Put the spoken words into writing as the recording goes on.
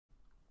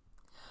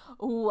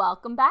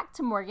Welcome back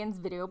to Morgan's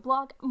video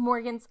blog,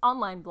 Morgan's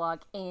online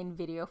blog in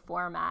video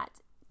format.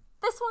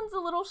 This one's a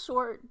little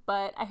short,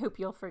 but I hope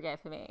you'll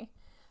forgive me.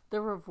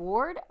 The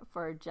reward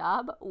for a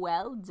job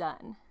well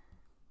done.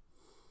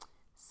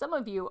 Some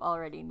of you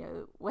already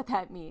know what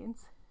that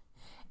means.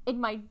 In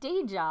my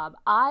day job,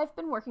 I've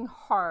been working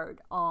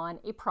hard on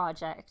a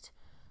project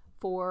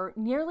for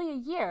nearly a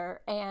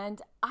year,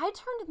 and I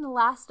turned in the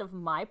last of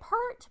my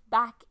part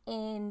back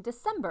in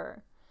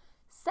December.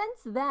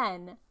 Since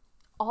then,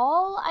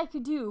 all I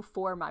could do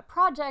for my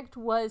project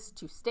was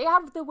to stay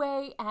out of the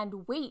way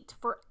and wait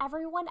for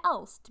everyone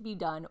else to be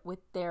done with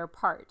their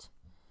part.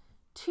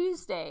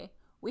 Tuesday,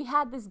 we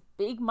had this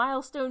big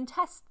milestone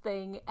test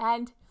thing,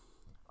 and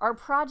our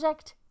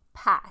project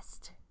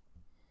passed.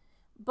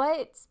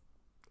 But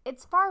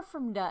it's far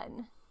from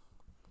done.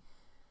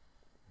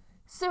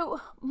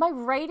 So my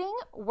writing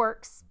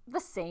works the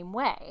same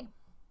way.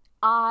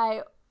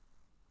 I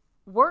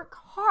work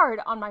hard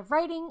on my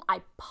writing,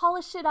 I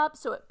polish it up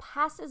so it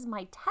passes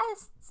my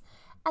tests,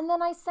 and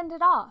then I send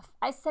it off.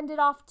 I send it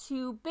off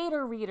to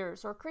beta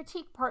readers or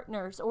critique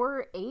partners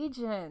or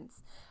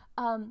agents.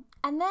 And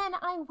then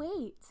I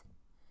wait.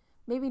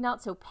 Maybe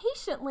not so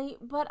patiently,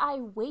 but I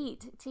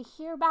wait to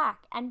hear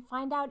back and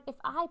find out if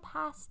I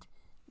passed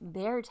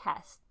their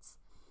tests.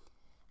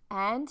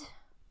 And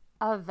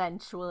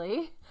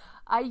eventually,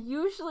 I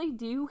usually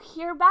do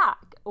hear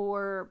back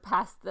or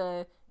pass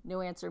the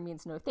no answer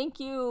means no thank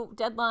you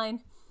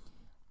deadline.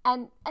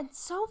 And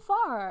so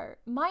far,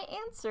 my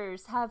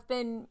answers have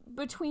been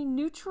between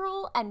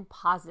neutral and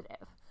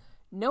positive.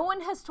 No one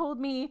has told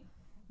me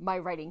my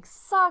writing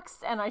sucks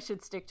and I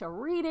should stick to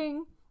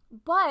reading,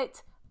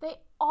 but they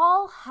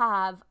all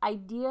have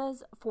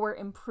ideas for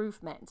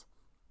improvement,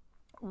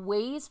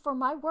 ways for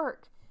my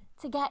work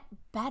to get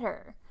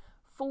better,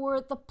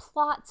 for the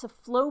plot to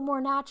flow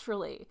more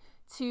naturally,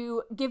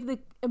 to give the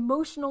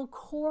emotional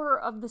core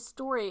of the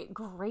story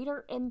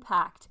greater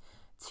impact,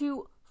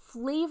 to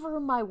flavor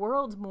my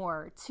world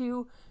more,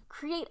 to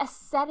create a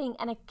setting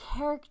and a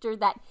character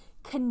that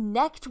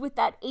connect with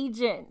that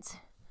agent.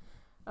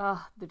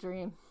 The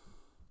dream.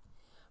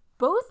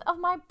 Both of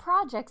my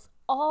projects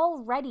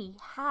already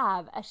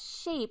have a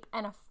shape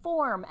and a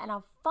form and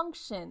a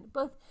function,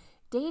 both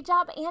day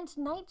job and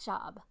night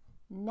job.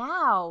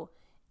 Now,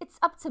 it's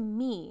up to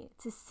me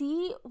to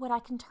see what I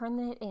can turn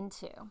it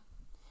into.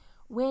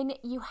 When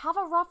you have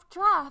a rough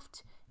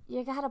draft,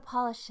 you gotta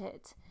polish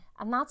it.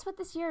 And that's what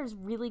this year is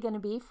really gonna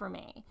be for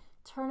me,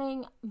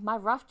 turning my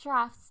rough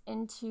drafts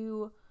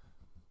into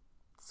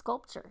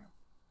sculpture.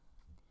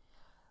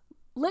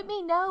 Let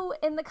me know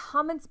in the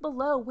comments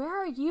below,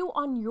 where are you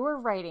on your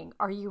writing?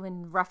 Are you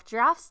in rough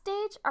draft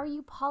stage? Are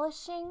you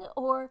polishing?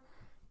 Or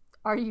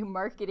are you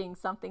marketing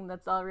something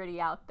that's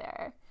already out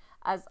there?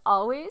 As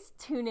always,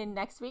 tune in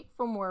next week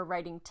for more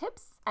writing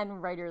tips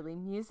and writerly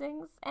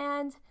musings,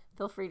 and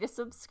feel free to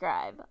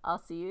subscribe. I'll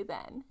see you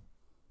then.